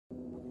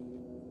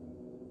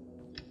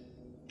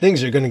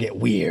things are gonna get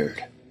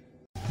weird.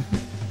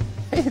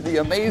 Hey, the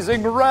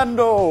amazing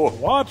Rando!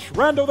 Watch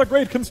Rando the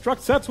Great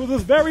construct sets with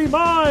his very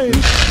mind!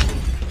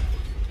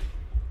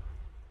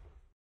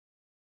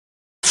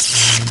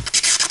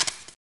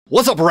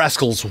 What's up,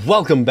 rascals?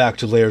 Welcome back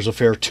to Layers of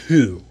Fear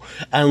 2.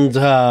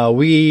 And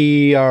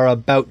we are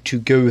about to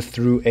go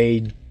through a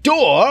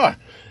door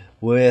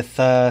with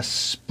a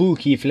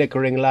spooky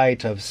flickering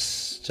light of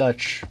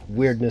such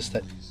weirdness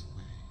that...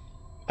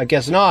 I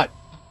guess not.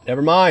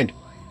 Never mind.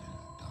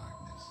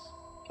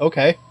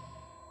 Okay.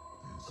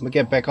 I'm gonna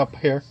get back up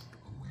here.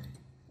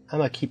 I'm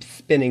gonna keep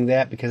spinning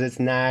that because it's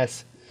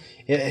nice.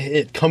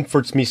 It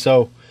comforts me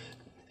so.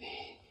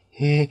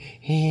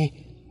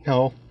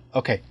 No.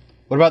 Okay.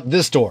 What about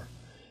this door?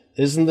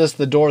 Isn't this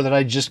the door that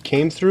I just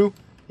came through?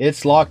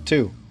 It's locked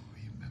too.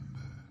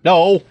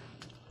 No.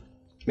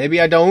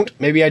 Maybe I don't.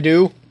 Maybe I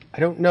do.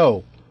 I don't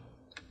know.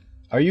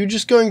 Are you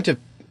just going to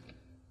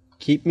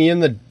keep me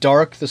in the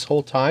dark this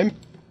whole time?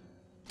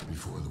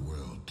 Before the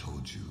world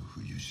told you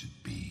who you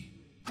should be,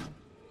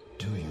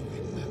 do you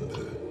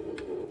remember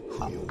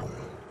who you were?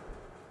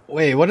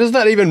 Wait, what does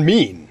that even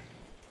mean?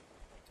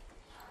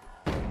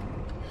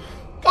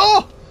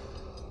 Oh!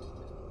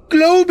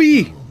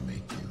 Globy!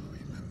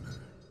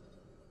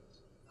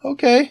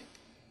 Okay.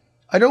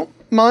 I don't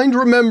mind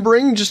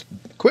remembering, just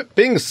quit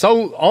being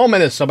so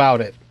ominous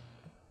about it.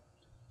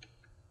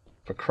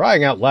 For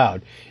crying out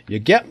loud, you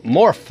get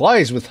more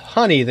flies with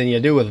honey than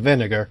you do with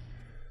vinegar.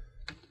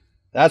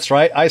 That's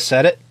right, I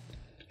said it.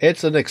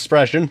 It's an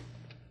expression.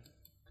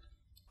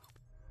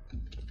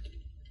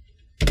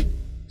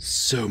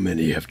 So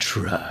many have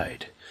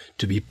tried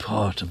to be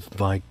part of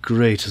my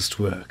greatest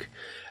work,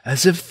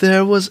 as if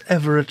there was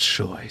ever a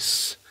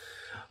choice.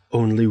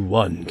 Only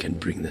one can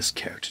bring this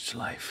character to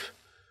life.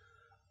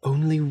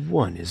 Only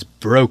one is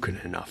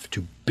broken enough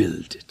to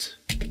build it.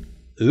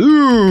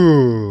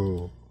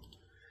 Ooh!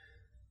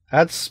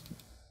 That's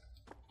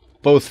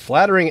both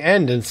flattering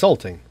and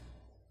insulting.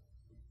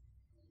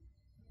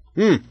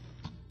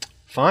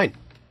 Fine.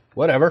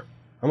 Whatever.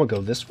 I'm gonna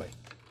go this way.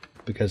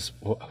 Because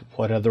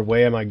what other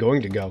way am I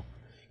going to go?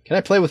 Can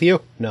I play with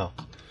you? No.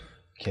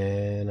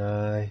 Can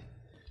I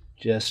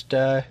just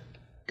go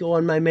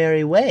on my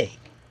merry way?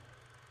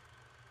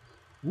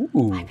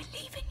 Ooh. I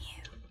believe in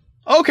you.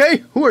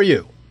 Okay, who are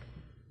you?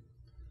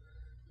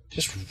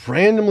 Just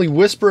randomly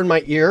whisper in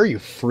my ear, you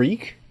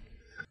freak.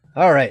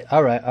 Alright.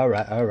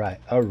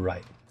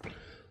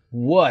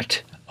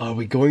 What are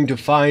we going to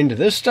find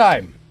this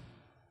time?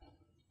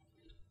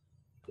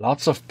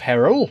 Lots of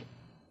peril?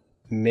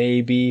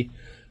 Maybe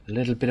a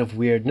little bit of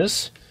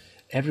weirdness?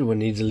 Everyone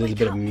needs a little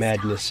bit of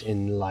madness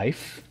in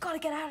life. We've got to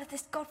get out of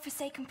this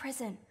godforsaken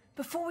prison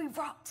before we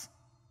rot.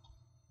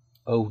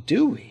 Oh,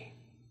 do we?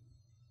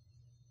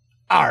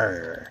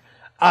 Arr!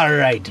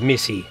 Alright,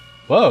 missy.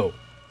 Whoa.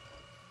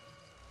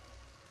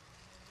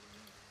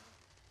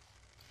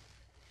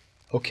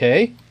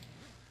 Okay.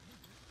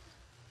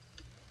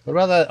 What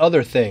about that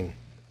other thing?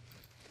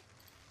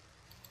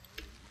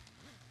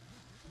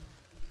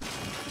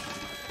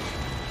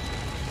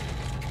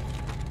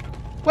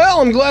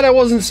 Well, I'm glad I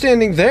wasn't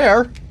standing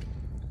there.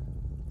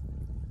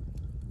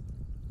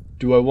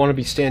 Do I want to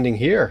be standing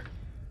here?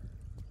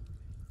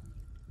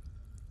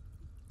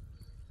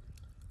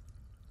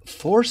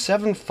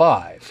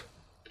 475.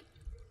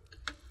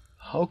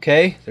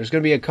 Okay, there's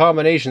going to be a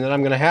combination that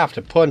I'm going to have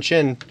to punch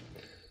in,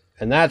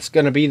 and that's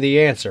going to be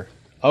the answer.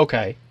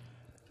 Okay,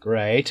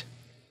 great.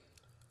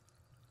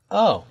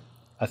 Oh,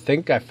 I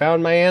think I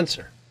found my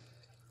answer.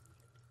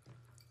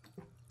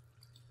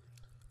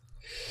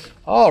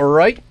 All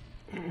right.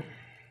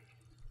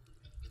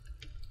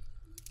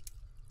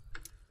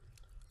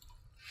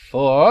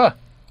 4,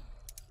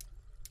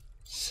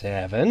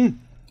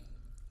 7,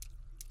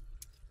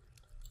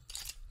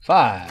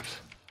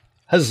 5.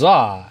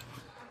 Huzzah!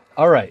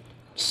 Alright,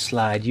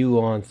 slide you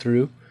on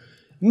through.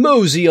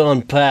 Mosey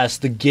on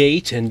past the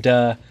gate and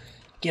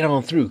get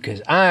on through,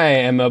 because I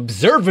am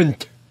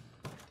observant.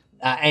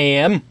 I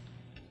am.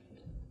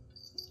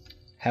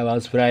 How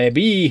else would I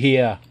be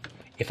here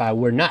if I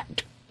were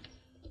not?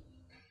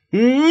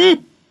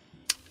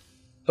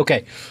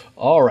 Okay,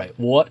 alright,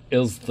 what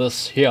is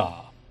this here?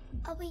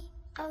 Are we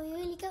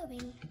really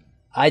going?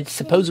 I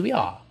suppose we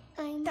are.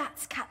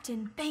 That's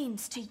Captain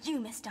Baines to you,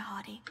 Mr.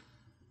 Hardy.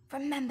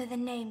 Remember the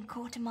name,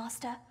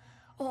 Quartermaster,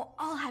 or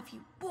I'll have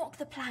you walk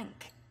the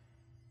plank.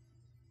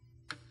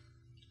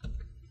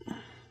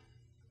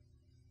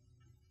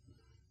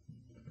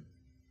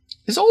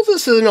 Is all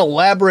this an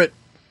elaborate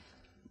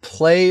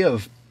play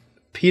of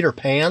Peter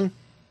Pan?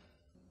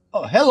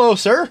 Oh, hello,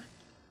 sir.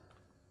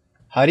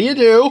 How do you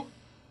do?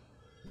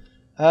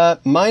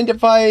 Mind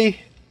if I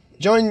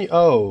join you?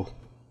 Oh.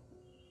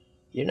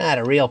 You're not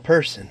a real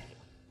person.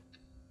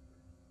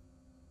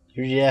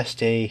 You're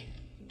just a...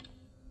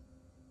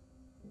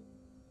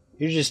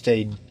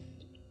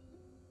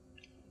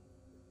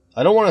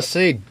 I don't want to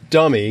say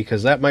dummy,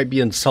 because that might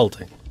be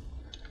insulting.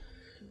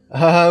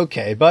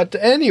 Okay, but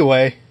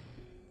anyway...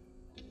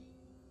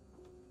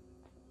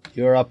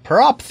 You're a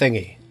prop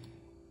thingy.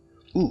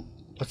 Ooh,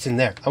 what's in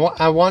there?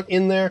 I want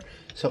in there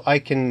so I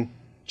can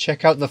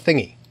check out the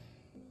thingy.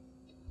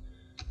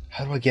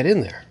 How do I get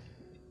in there?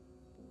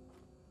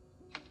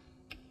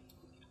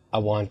 I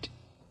want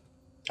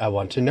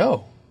to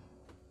know.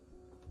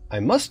 I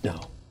must know.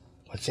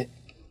 What's it?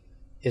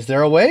 Is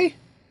there a way?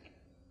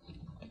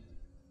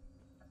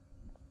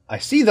 I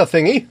see the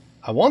thingy.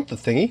 I want the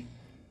thingy.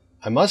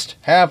 I must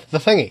have the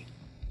thingy.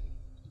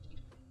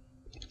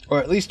 Or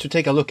at least to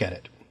take a look at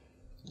it.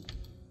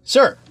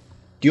 Sir,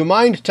 do you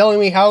mind telling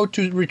me how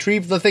to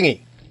retrieve the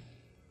thingy?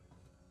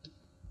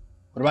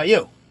 What about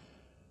you?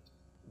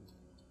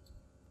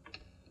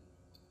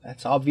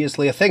 That's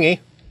obviously a thingy.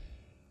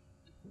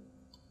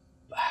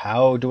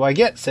 How do I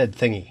get said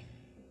thingy?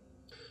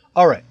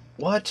 Alright,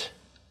 what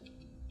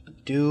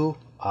do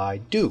I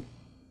do?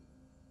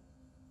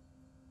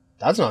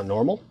 That's not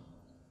normal.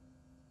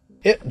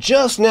 It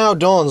just now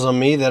dawns on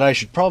me that I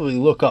should probably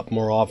look up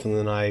more often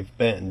than I've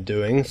been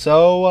doing,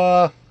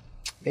 so,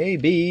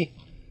 maybe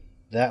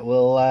that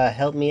will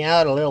help me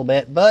out a little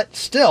bit, but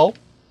still,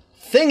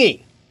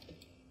 thingy!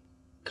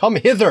 Come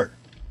hither!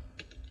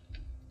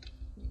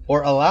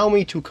 Or allow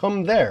me to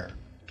come there.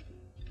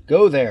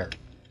 Go there.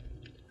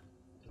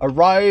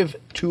 Arrive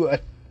to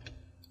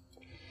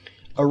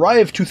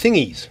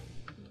thingies.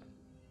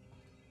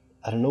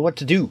 I don't know what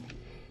to do.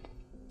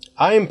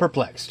 I am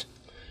perplexed.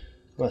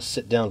 I'm gonna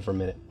sit down for a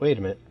minute. Wait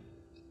a minute.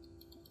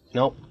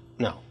 Nope.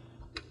 No.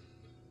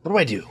 What do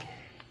I do?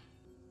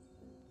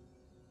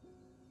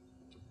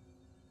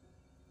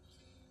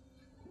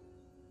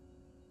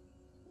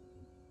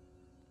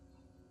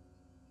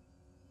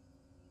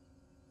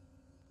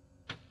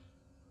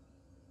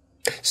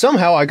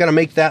 Somehow I gotta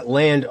make that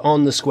land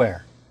on the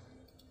square.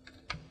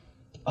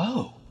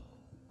 Oh.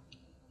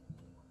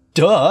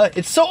 Duh,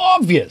 it's so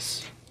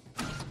obvious.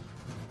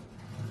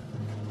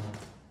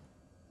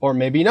 Or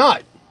maybe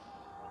not.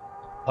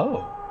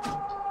 Oh.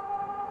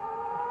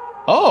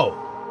 Oh.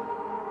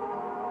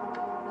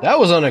 That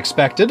was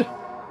unexpected.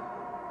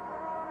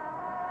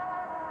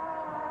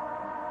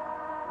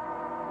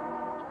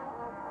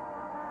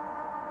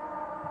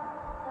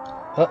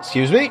 Oh,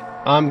 excuse me.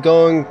 I'm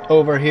going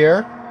over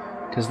here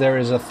because there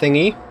is a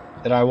thingy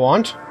that I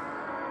want.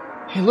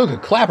 Hey, look, a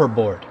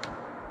clapperboard.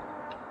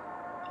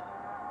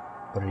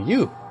 What are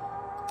you?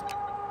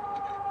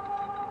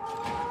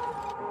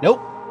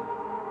 Nope.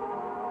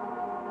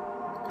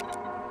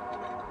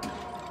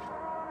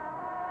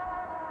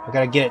 I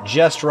gotta get it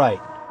just right.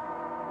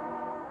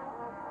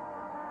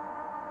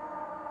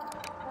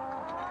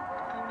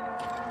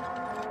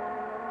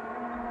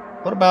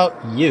 What about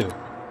you?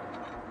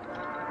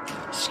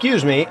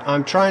 Excuse me,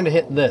 I'm trying to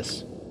hit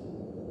this.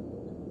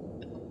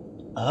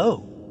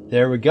 Oh,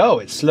 there we go.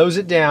 It slows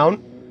it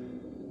down.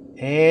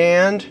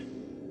 And...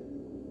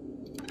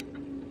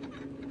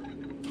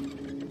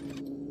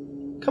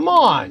 come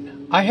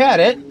on! I had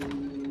it.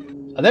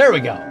 Oh, there we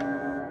go.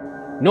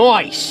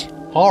 Nice!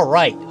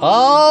 Alright,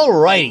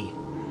 alrighty.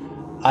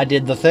 I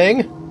did the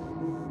thing.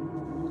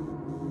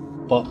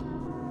 But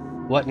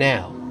what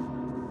now?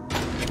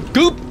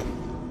 Goop!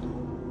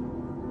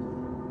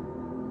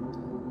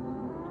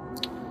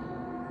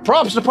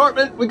 Props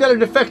department, we got a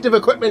defective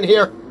equipment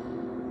here.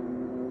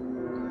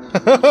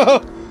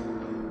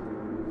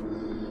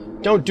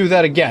 Don't do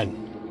that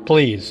again,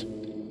 please.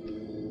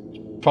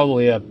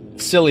 Probably a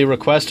silly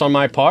request on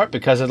my part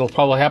because it'll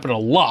probably happen a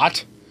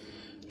lot.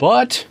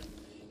 But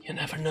you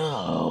never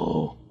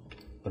know.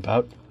 What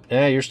about?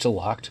 You're still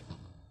locked.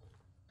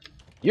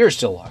 You're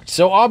still locked.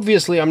 So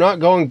obviously I'm not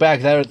going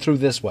back through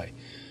this way.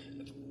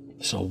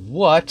 So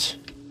what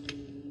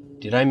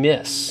did I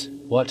miss?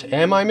 What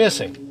am I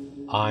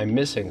missing? I'm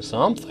missing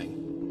something.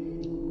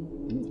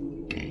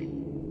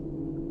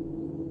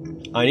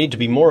 I need to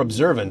be more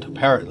observant,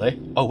 apparently.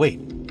 Oh, wait.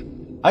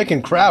 I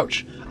can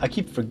crouch. I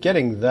keep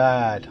forgetting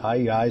that.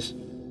 Hi, guys.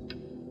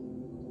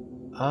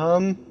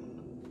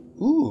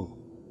 Ooh.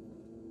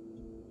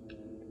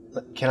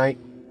 Can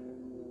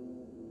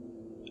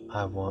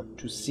I want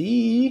to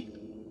see.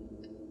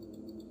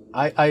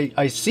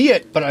 I see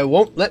it, but I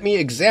won't let me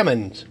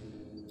examine.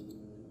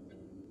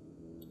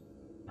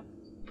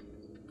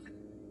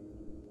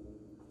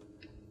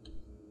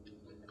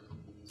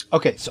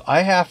 Okay, so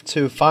I have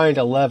to find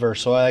a lever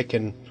so I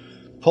can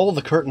pull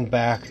the curtain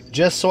back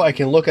just so I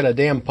can look at a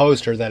damn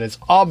poster that is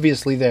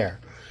obviously there.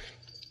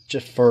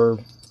 Just for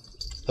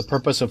the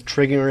purpose of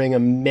triggering a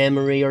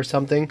memory or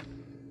something.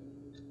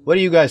 What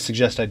do you guys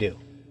suggest I do?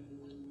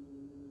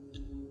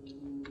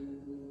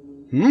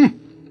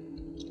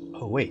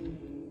 Oh, wait.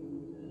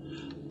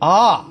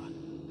 Ah!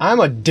 I'm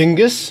a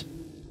dingus!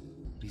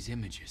 These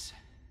images,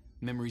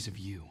 memories of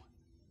you,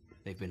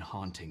 they've been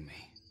haunting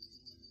me.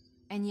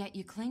 And yet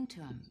you cling to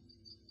them.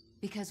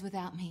 Because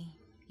without me,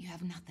 you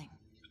have nothing.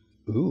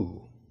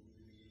 Ooh.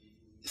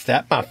 Is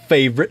that my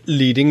favorite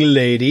leading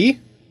lady?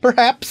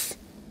 Perhaps?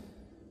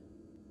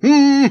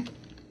 I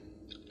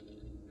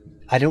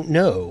don't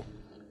know.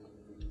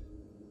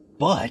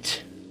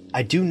 But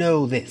I do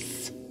know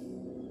this.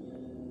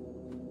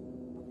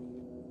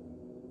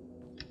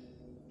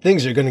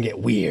 Things are gonna get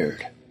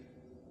weird.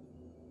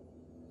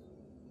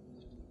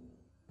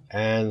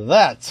 And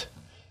that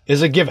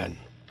is a given.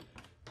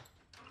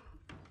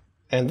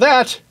 And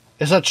that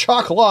is a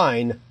chalk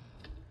line.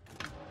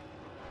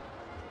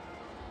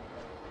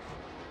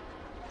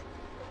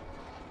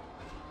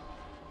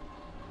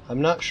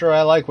 I'm not sure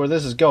I like where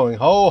this is going.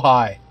 Oh,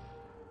 hi.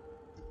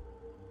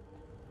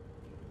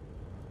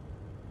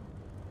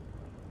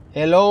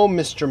 Hello,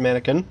 Mr.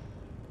 Mannequin.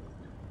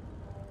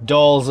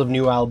 Dolls of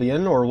New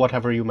Albion, or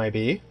whatever you may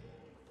be.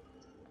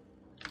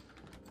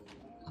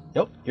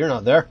 Nope, you're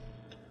not there.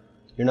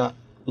 You're not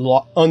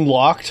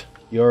unlocked.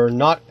 You're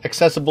not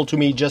accessible to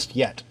me just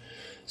yet.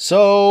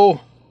 So,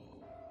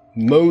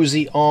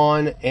 mosey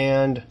on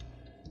and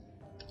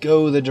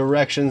go the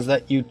directions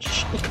that you...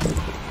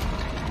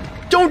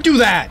 Don't do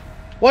that!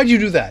 Why'd you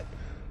do that?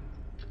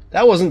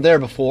 That wasn't there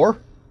before.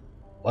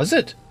 Was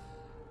it?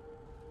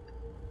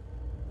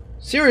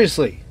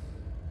 Seriously.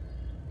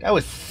 That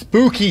was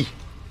spooky.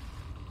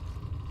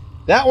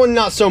 That one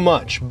not so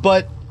much,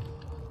 but...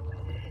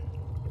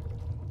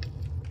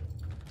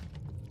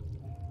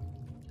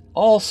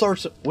 all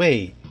sorts of...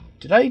 Wait,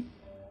 did I...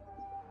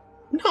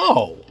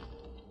 No.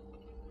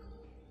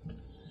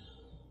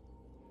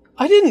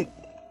 I didn't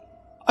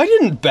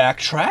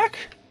backtrack.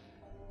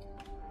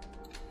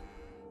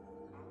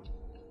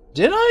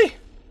 Did I?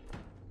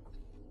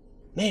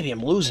 Maybe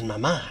I'm losing my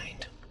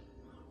mind.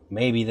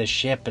 Maybe the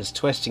ship is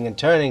twisting and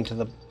turning to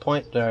the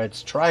point where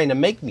it's trying to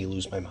make me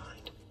lose my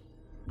mind.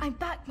 I'm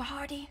back,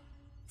 Mahadi.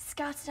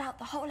 Scouted out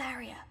the whole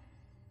area.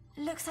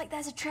 Looks like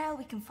there's a trail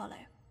we can follow.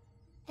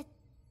 A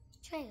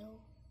trail?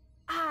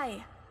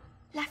 Aye.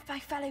 Left by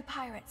fellow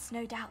pirates,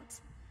 no doubt.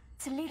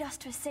 To lead us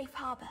to a safe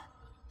harbor.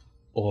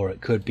 Or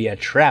it could be a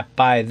trap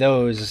by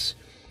those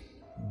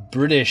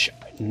British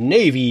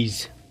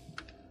navies.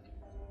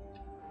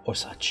 Or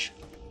such.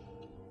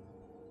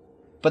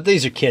 But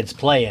these are kids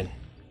playing.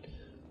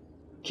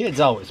 Kids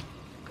always...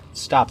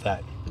 Stop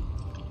that.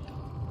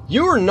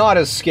 You're not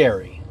as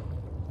scary.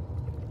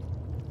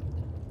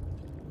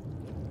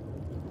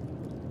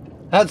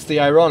 That's the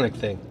ironic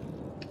thing.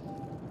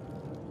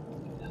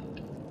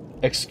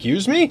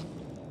 Excuse me?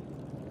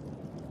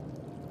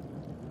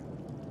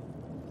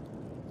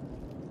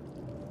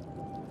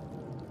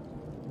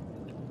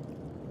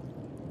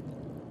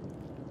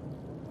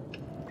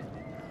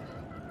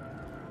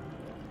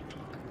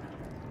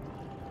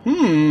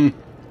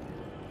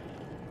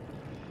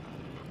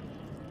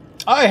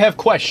 I have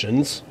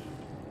questions.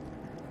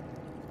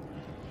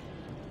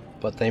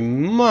 But they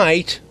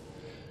might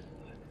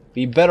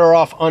be better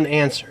off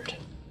unanswered.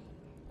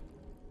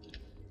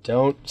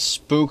 Don't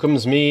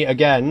spookums me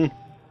again.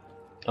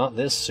 Not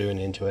this soon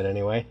into it,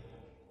 anyway.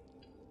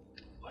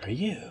 What are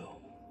you?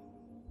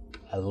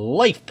 A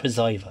life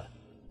preserver.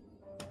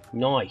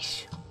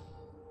 Nice.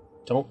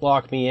 Don't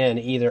lock me in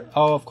either.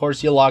 Oh, of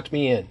course you locked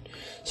me in.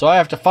 So I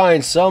have to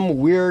find some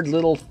weird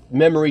little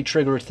memory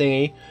trigger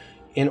thingy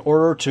in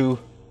order to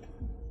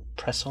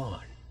press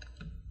on.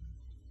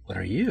 What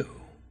are you?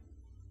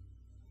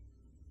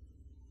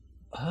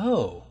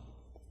 Oh.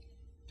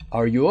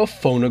 Are you a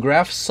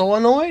phonograph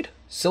solenoid?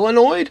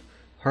 Solenoid?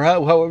 Or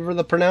however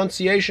the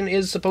pronunciation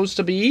is supposed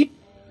to be?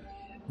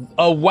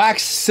 A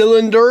wax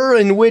cylinder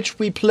in which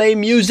we play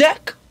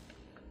music?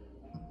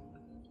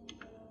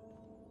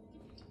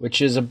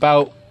 Which is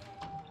about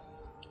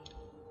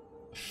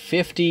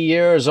 50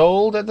 years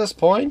old at this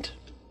point.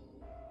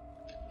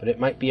 But it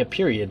might be a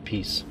period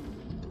piece.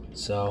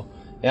 So,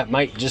 that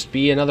might just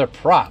be another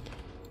prop.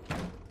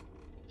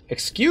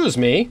 Excuse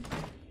me.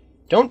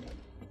 Don't...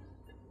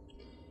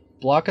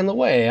 blocking the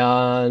way,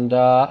 and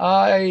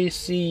I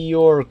see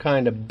you're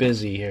kind of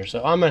busy here,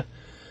 so I'm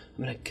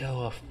gonna go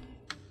off,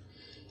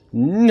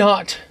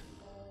 not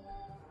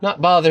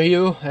bother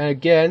you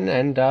again,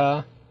 and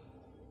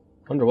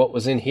wonder what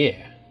was in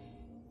here.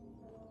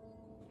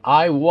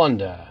 I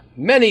wonder.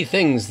 Many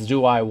things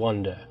do I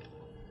wonder.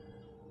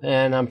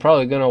 And I'm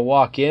probably gonna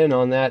walk in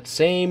on that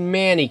same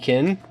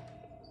mannequin,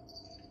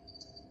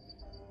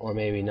 or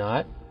maybe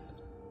not.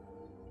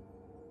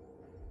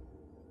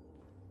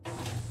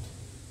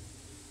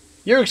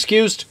 You're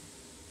excused.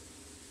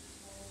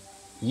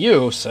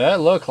 You, sir,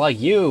 look like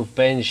you've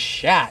been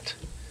shot.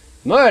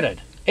 Murdered.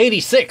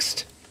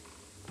 86th.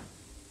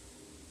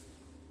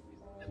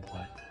 And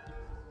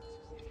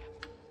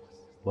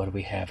what do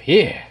we have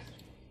here?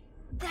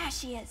 There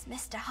she is,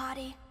 Mr.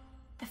 Hardy.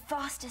 The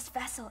fastest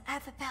vessel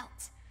ever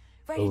built.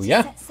 Ready Oh, to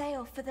yeah? set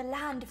sail for the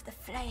land of the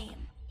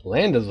flame.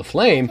 Land of the I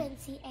Flame?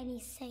 don't see any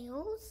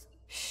sails.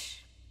 Shh.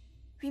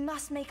 We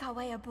must make our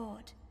way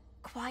aboard.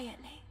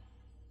 Quietly.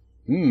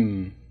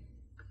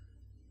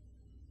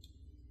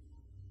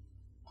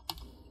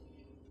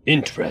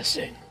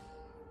 Interesting.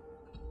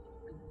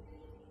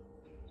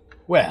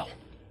 Well,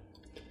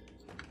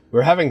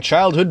 we're having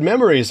childhood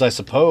memories, I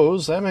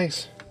suppose. That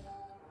makes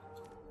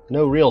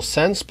no real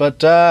sense,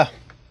 but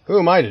who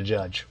am I to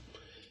judge?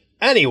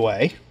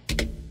 Anyway,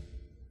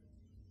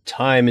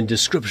 time and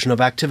description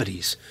of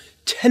activities.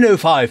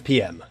 10:05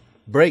 p.m.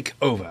 Break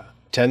over.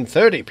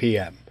 10:30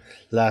 p.m.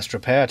 Last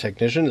repair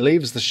technician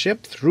leaves the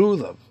ship through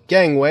the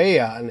gangway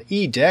on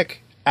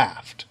E-deck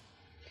aft.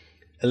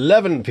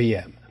 11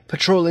 p.m.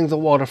 patrolling the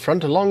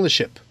waterfront along the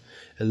ship.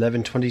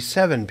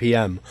 11:27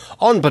 p.m.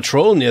 On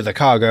patrol near the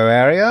cargo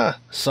area,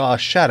 saw a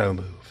shadow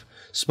move.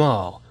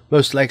 Small,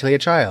 most likely a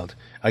child.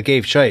 I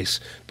gave chase,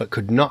 but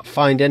could not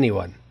find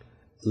anyone.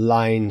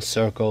 Line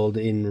circled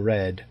in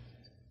red.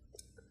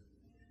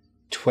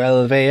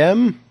 12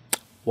 a.m.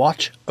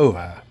 Watch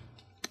over.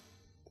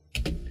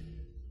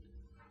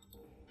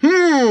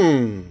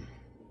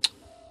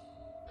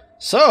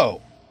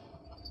 So,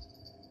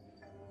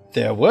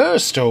 there were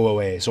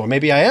stowaways, or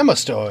maybe I am a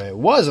stowaway,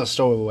 was a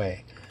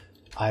stowaway.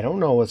 I don't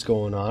know what's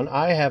going on.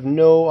 I have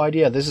no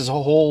idea. This is a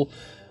whole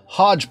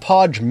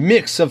hodgepodge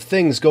mix of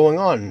things going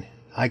on.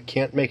 I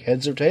can't make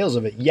heads or tails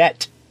of it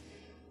yet.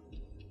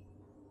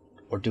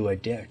 Or do I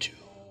dare to?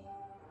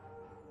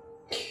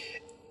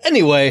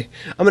 Anyway,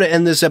 I'm going to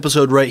end this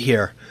episode right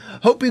here.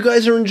 Hope you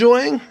guys are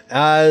enjoying.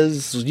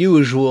 As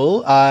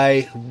usual,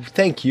 I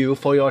thank you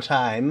for your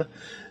time.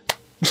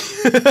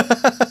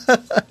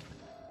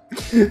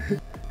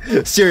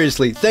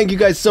 Seriously, thank you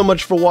guys so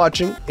much for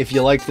watching. If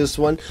you like this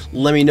one,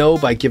 let me know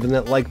by giving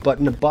that like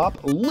button a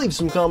bop. Leave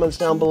some comments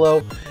down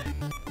below.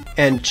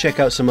 And check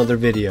out some other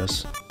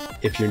videos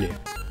if you're new.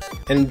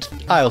 And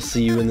I'll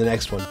see you in the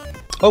next one.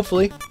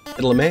 Hopefully,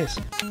 it'll amaze.